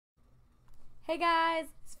Hey guys,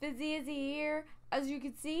 it's Fizzieizzy here. As you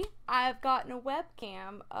can see, I've gotten a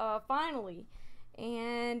webcam, finally.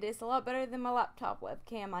 And it's a lot better than my laptop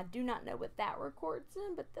webcam. I do not know what that records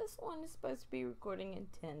in, but this one is supposed to be recording in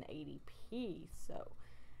 1080p, so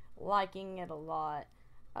liking it a lot.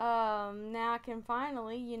 Now I can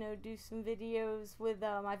finally, do some videos with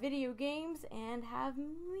my video games and have me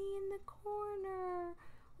in the corner.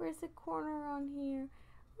 Where's the corner on here?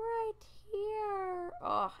 Right here.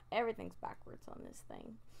 Oh, everything's backwards on this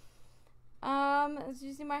thing. As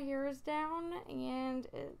you see, my hair is down and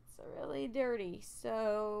it's really dirty.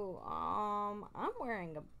 So, I'm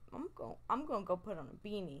gonna go put on a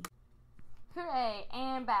beanie. Hooray!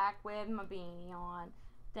 And back with my beanie on.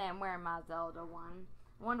 Then I'm wearing my Zelda one.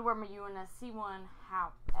 I wanted to wear my UNSC one.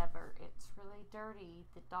 However, it's really dirty.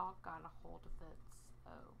 The dog got a hold of it,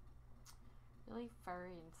 so really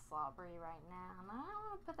furry and slobbery right now, and I don't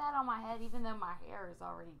want to put that on my head even though my hair is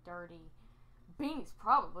already dirty. Beanie's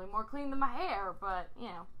probably more clean than my hair, but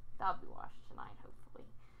that'll be washed tonight hopefully.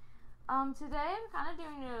 Today I'm kind of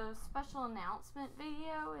doing a special announcement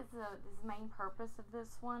video. Is the main purpose of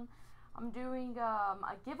this one. I'm doing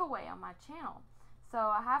a giveaway on my channel. So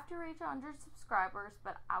I have to reach 100 subscribers,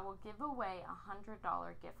 but I will give away a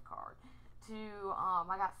 $100 gift card to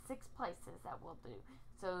I got 6 places that will do.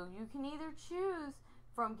 So you can either choose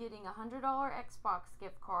from getting a $100 Xbox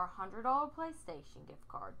gift card, $100 PlayStation gift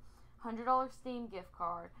card, $100 Steam gift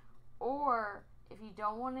card, or if you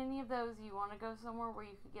don't want any of those, you want to go somewhere where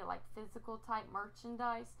you could get like physical type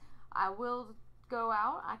merchandise, I will go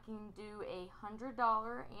out. I can do a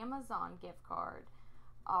 $100 Amazon gift card,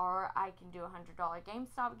 or I can do a $100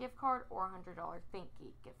 Gamestop gift card, or a $100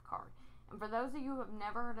 thinkgeek gift card. And for those of you who have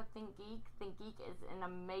never heard of thinkgeek, thinkgeek is an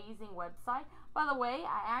amazing website. By the way,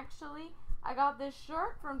 I got this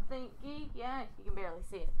shirt from thinkgeek. Yeah, you can barely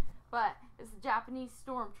see it, but it's a Japanese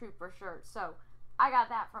stormtrooper shirt. So I got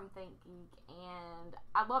that from thinkgeek, and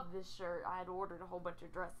I love this shirt. I had ordered a whole bunch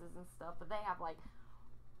of dresses and stuff, but they have like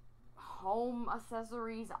home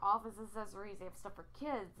accessories, office accessories. They have stuff for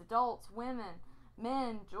kids, adults, women,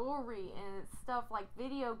 men, jewelry, and it's stuff like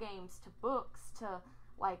video games to books to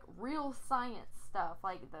like real science stuff,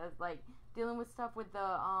 like dealing with stuff with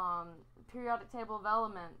the periodic table of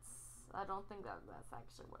elements. I don't think that's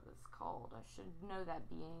actually what it's called. I should know that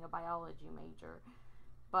being a biology major.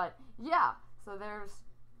 But yeah, so there's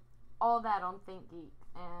all that on thinkgeek.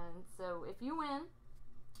 And so if you win,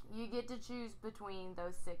 you get to choose between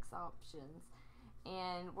those 6 options.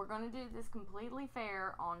 And we're going to do this completely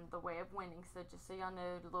fair on the way of winning. So just so y'all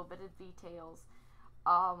know a little bit of details.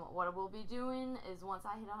 What I will be doing is once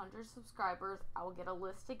I hit 100 subscribers, I will get a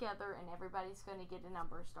list together and everybody's going to get a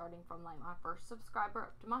number starting from like my first subscriber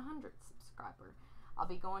up to my 100th subscriber. I'll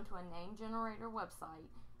be going to a name generator website,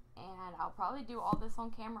 and I'll probably do all this on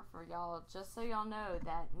camera for y'all just so y'all know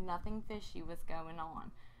that nothing fishy was going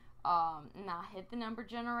on. Now hit the number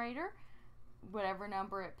generator, whatever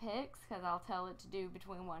number it picks, because I'll tell it to do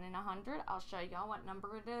between 1 and 100. I'll show y'all what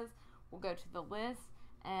number it is. We'll go to the list.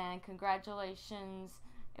 And congratulations,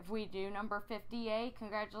 if we do number 58,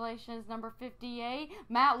 congratulations, number 58,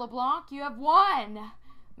 Matt LeBlanc, you have won!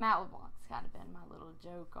 Matt LeBlanc's kind of been my little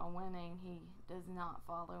joke on winning. He does not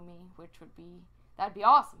follow me, which that'd be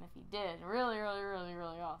awesome if he did. Really, really, really,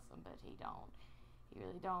 really awesome, but he don't. He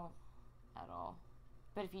really don't at all.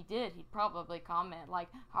 But if he did, he'd probably comment like,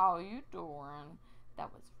 how you doing?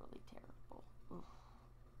 That was really terrible. Oof.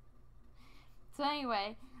 So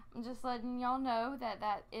anyway, I'm just letting y'all know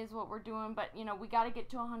that is what we're doing, but we got to get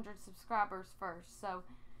to 100 subscribers first. So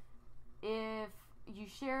if you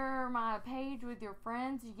share my page with your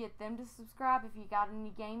friends, you get them to subscribe. If you got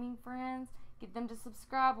any gaming friends, get them to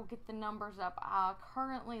subscribe. We'll get the numbers up.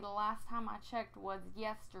 Currently, the last time I checked was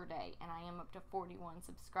yesterday, and I am up to 41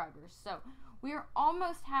 subscribers. So we are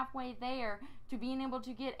almost halfway there to being able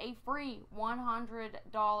to get a free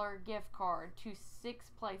 $100 gift card to 6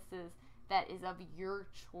 places that is of your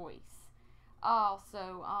choice.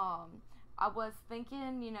 Also, I was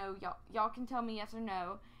thinking, y'all can tell me yes or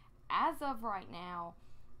no. As of right now,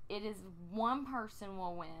 it is one person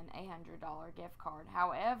will win a $100 gift card.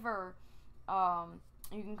 However,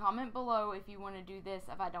 you can comment below if you want to do this.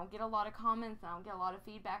 If I don't get a lot of comments and I don't get a lot of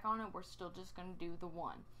feedback on it, we're still just going to do the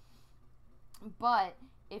one. But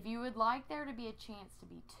if you would like there to be a chance to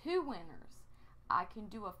be 2 winners, I can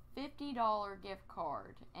do a $50 gift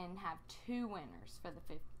card and have 2 winners for the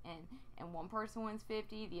 50, and one person wins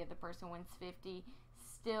 50, the other person wins 50.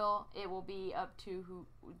 Still, it will be up to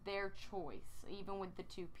their choice, even with the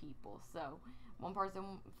 2 people. So one person,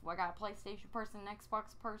 if I got a PlayStation person, an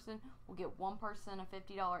Xbox person, we'll get one person a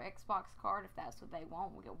 $50 Xbox card. If that's what they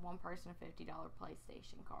want, we'll get one person a $50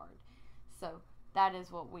 PlayStation card. So that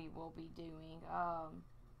is what we will be doing.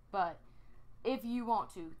 But if you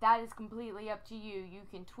want to, that is completely up to you. You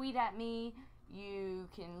can tweet at me. You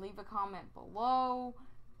can leave a comment below.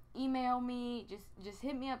 Email me. Just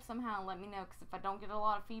hit me up somehow and let me know. Because if I don't get a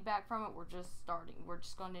lot of feedback from it, we're just starting. We're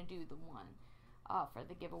just going to do the one for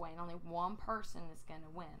the giveaway. And only one person is going to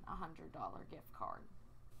win a $100 gift card.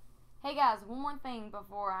 Hey guys, one more thing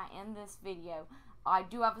before I end this video. I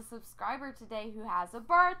do have a subscriber today who has a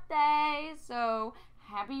birthday. So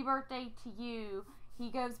happy birthday to you. He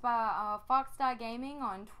goes by Gaming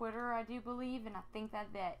on Twitter, I do believe, and I think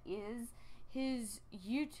that is his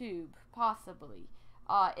YouTube, possibly.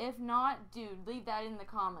 If not, dude, leave that in the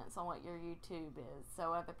comments on what your YouTube is,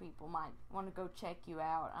 so other people might want to go check you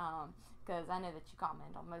out, because I know that you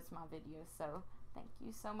comment on most of my videos, so thank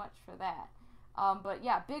you so much for that. But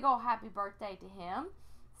yeah, big ol' happy birthday to him.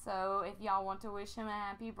 So if y'all want to wish him a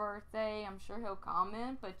happy birthday, I'm sure he'll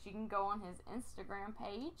comment, but you can go on his Instagram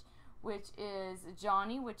page, which is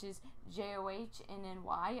Johnny, which is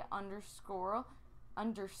JOHNNY __er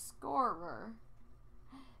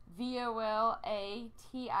VOLATILE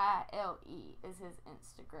is his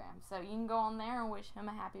Instagram. So you can go on there and wish him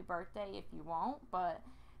a happy birthday if you want. But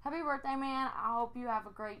happy birthday, man. I hope you have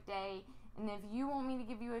a great day. And if you want me to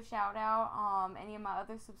give you a shout out, any of my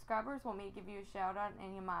other subscribers want me to give you a shout out in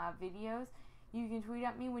any of my videos, you can tweet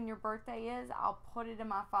at me when your birthday is. I'll put it in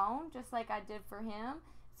my phone just like I did for him,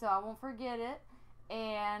 so I won't forget it.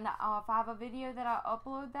 And if I have a video that I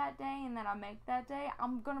upload that day and that I make that day,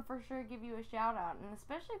 I'm going to for sure give you a shout out. And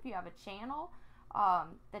especially if you have a channel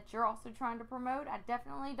that you're also trying to promote, I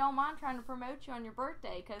definitely don't mind trying to promote you on your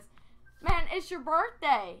birthday, because, man, it's your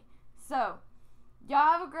birthday. So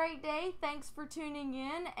y'all have a great day. Thanks for tuning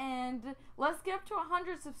in, and let's get up to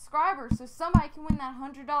 100 subscribers so somebody can win that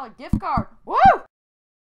 $100 gift card. Woo!